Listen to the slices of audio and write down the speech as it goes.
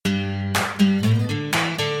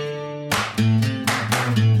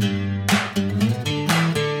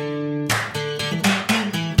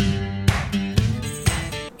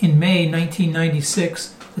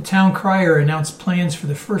1996, the Town Crier announced plans for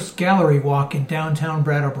the first gallery walk in downtown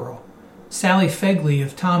Brattleboro. Sally Fegley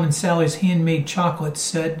of Tom and Sally's Handmade Chocolates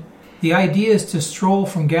said, "The idea is to stroll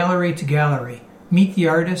from gallery to gallery, meet the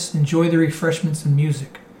artists, enjoy the refreshments and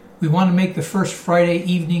music. We want to make the first Friday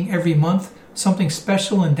evening every month something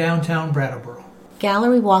special in downtown Brattleboro."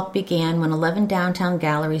 Gallery Walk began when 11 downtown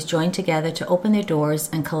galleries joined together to open their doors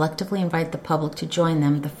and collectively invite the public to join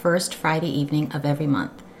them the first Friday evening of every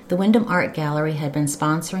month. The Wyndham Art Gallery had been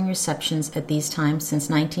sponsoring receptions at these times since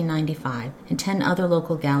 1995, and 10 other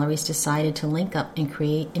local galleries decided to link up and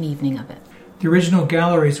create an evening of it. The original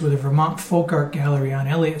galleries were the Vermont Folk Art Gallery on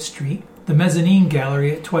Elliott Street, the Mezzanine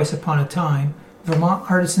Gallery at Twice Upon a Time, Vermont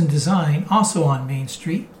Artisan Design, also on Main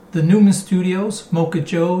Street, the Newman Studios, Mocha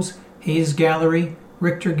Joe's, Hayes Gallery,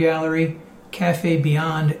 Richter Gallery, Cafe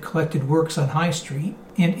Beyond Collected Works on High Street,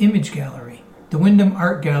 and Image Gallery. The Wyndham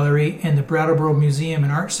Art Gallery and the Brattleboro Museum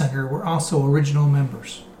and Art Center were also original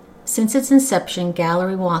members. Since its inception,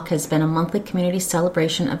 Gallery Walk has been a monthly community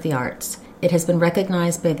celebration of the arts. It has been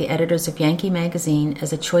recognized by the editors of Yankee Magazine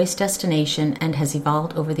as a choice destination and has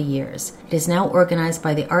evolved over the years. It is now organized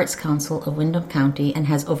by the Arts Council of Wyndham County and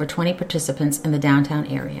has over 20 participants in the downtown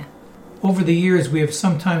area. Over the years, we have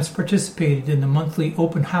sometimes participated in the monthly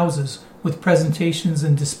open houses with presentations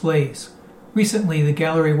and displays. Recently, the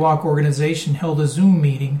Gallery Walk organization held a Zoom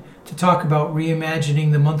meeting to talk about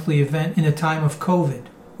reimagining the monthly event in the time of COVID.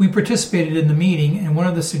 We participated in the meeting, and one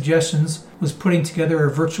of the suggestions was putting together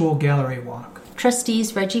a virtual gallery walk.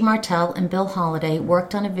 Trustees Reggie Martell and Bill Holliday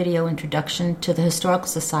worked on a video introduction to the Historical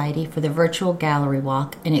Society for the virtual gallery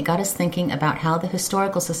walk, and it got us thinking about how the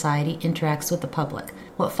Historical Society interacts with the public.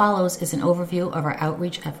 What follows is an overview of our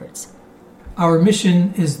outreach efforts. Our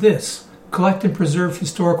mission is this: collect and preserve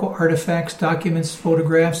historical artifacts, documents,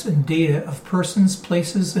 photographs, and data of persons,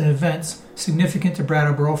 places, and events significant to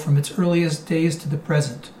Brattleboro from its earliest days to the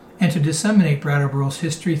present, and to disseminate Brattleboro's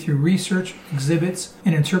history through research, exhibits,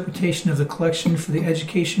 and interpretation of the collection for the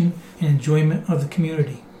education and enjoyment of the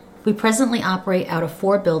community. We presently operate out of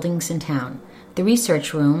 4 buildings in town. The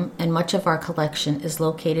research room and much of our collection is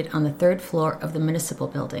located on the 3rd floor of the municipal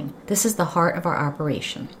building. This is the heart of our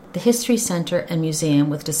operation. The History Center and Museum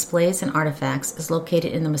with displays and artifacts is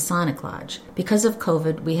located in the Masonic Lodge. Because of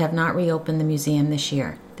COVID, we have not reopened the museum this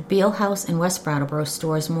year. The Beale House in West Brattleboro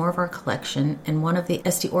stores more of our collection, and one of the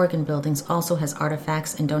SD Organ buildings also has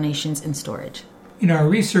artifacts and donations in storage. In our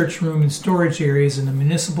research room and storage areas in the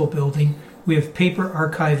municipal building, we have paper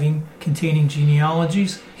archiving containing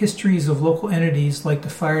genealogies, histories of local entities like the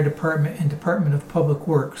Fire Department and Department of Public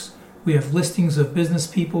Works. We have listings of business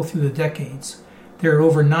people through the decades. There are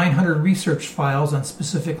over 900 research files on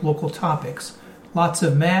specific local topics. Lots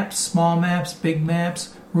of maps, small maps, big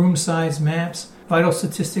maps, room size maps, vital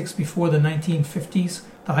statistics before the 1950s,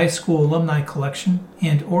 the high school alumni collection,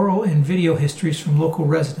 and oral and video histories from local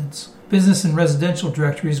residents. Business and residential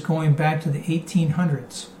directories going back to the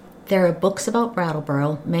 1800s. There are books about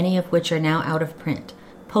Brattleboro, many of which are now out of print.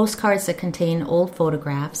 Postcards that contain old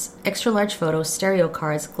photographs, extra-large photos, stereo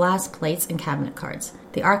cards, glass plates, and cabinet cards.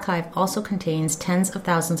 The archive also contains tens of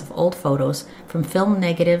thousands of old photos, from film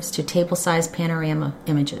negatives to table-sized panorama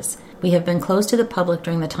images. We have been closed to the public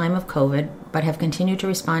during the time of COVID, but have continued to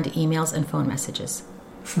respond to emails and phone messages.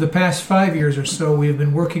 For the past 5 years or so, we have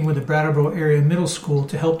been working with the Brattleboro Area Middle School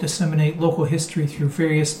to help disseminate local history through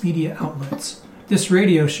various media outlets. This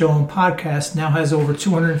radio show and podcast now has over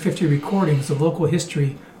 250 recordings of local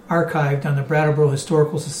history archived on the Brattleboro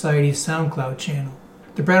Historical Society's SoundCloud channel.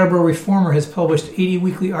 The Brattleboro Reformer has published 80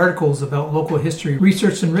 weekly articles about local history,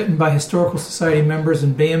 researched and written by Historical Society members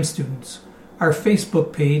and BAM students. Our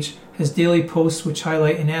Facebook page has daily posts which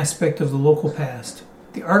highlight an aspect of the local past.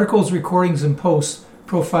 The articles, recordings, and posts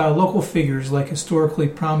profile local figures like historically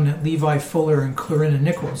prominent Levi Fuller and Clarinda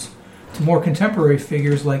Nichols, to more contemporary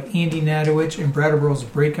figures like Andy Nadowich and Brattleboro's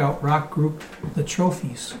breakout rock group, The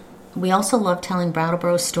Trophies. We also love telling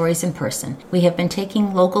Brattleboro's stories in person. We have been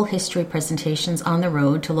taking local history presentations on the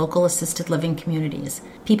road to local assisted living communities.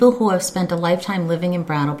 People who have spent a lifetime living in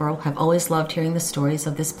Brattleboro have always loved hearing the stories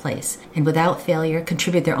of this place, and without failure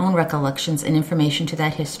contribute their own recollections and information to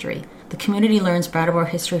that history. The community learns Brattleboro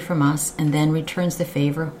history from us and then returns the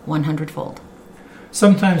favor 100-fold.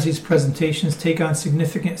 Sometimes these presentations take on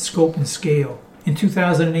significant scope and scale. In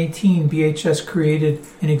 2018, BHS created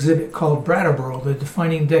an exhibit called Brattleboro, the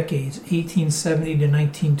Defining Decades, 1870 to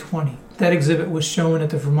 1920. That exhibit was shown at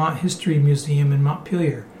the Vermont History Museum in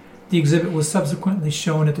Montpelier. The exhibit was subsequently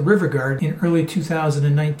shown at the River Guard in early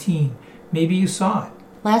 2019. Maybe you saw it.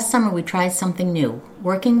 Last summer we tried something new.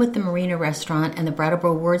 Working with the Marina Restaurant and the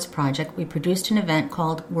Brattleboro Words Project, we produced an event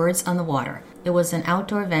called Words on the Water. It was an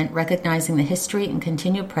outdoor event recognizing the history and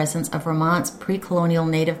continued presence of Vermont's pre-colonial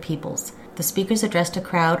native peoples. The speakers addressed a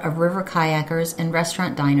crowd of river kayakers and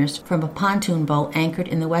restaurant diners from a pontoon boat anchored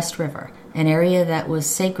in the West River, an area that was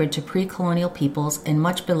sacred to pre-colonial peoples and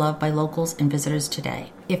much beloved by locals and visitors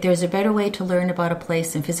today. If there is a better way to learn about a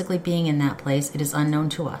place than physically being in that place, it is unknown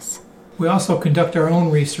to us. We also conduct our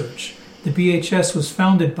own research. The BHS was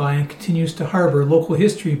founded by and continues to harbor local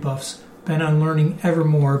history buffs bent on learning ever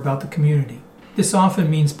more about the community. This often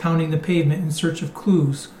means pounding the pavement in search of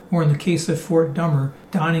clues, or in the case of Fort Dummer,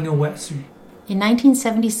 donning a wetsuit. In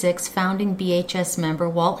 1976, founding BHS member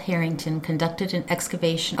Walt Harrington conducted an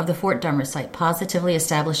excavation of the Fort Dummer site, positively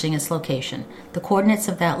establishing its location. The coordinates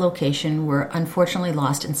of that location were unfortunately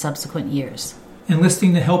lost in subsequent years.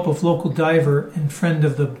 Enlisting the help of local diver and friend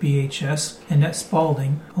of the BHS, Annette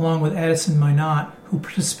Spaulding, along with Addison Minot, who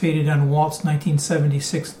participated on Walt's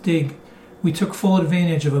 1976 dig, we took full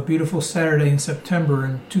advantage of a beautiful Saturday in September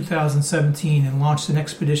in 2017 and launched an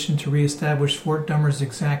expedition to reestablish Fort Dummer's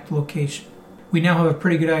exact location. We now have a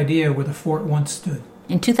pretty good idea where the fort once stood.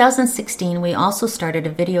 In 2016, we also started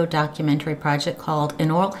a video documentary project called An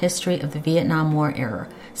Oral History of the Vietnam War Era,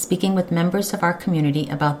 speaking with members of our community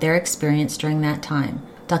about their experience during that time.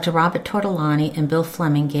 Dr. Robert Tortolani and Bill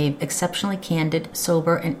Fleming gave exceptionally candid,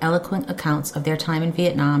 sober, and eloquent accounts of their time in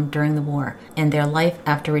Vietnam during the war and their life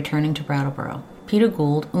after returning to Brattleboro. Peter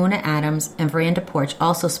Gould, Una Adams, and Veranda Porch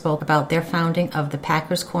also spoke about their founding of the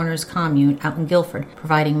Packers Corners commune out in Guilford,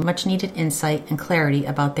 providing much-needed insight and clarity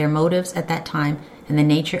about their motives at that time and the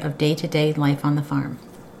nature of day-to-day life on the farm.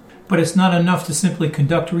 But it's not enough to simply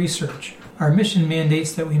conduct research. Our mission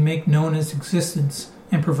mandates that we make known its existence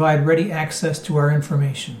and provide ready access to our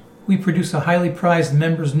information. We produce a highly prized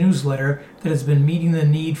members newsletter that has been meeting the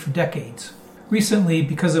need for decades. Recently,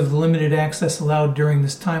 because of the limited access allowed during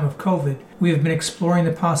this time of COVID, we have been exploring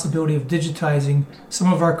the possibility of digitizing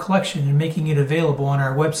some of our collection and making it available on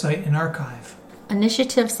our website and archive.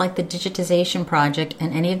 Initiatives like the Digitization Project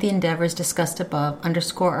and any of the endeavors discussed above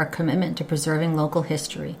underscore our commitment to preserving local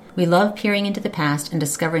history. We love peering into the past and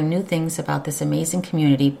discovering new things about this amazing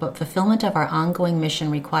community, but fulfillment of our ongoing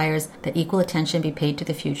mission requires that equal attention be paid to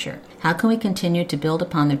the future. How can we continue to build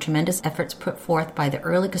upon the tremendous efforts put forth by the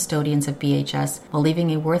early custodians of BHS while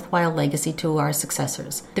leaving a worthwhile legacy to our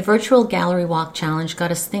successors? The Virtual Gallery Walk Challenge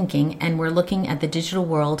got us thinking, and we're looking at the digital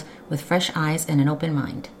world with fresh eyes and an open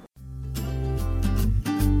mind.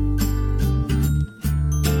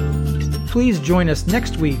 Please join us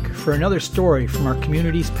next week for another story from our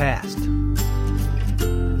community's past.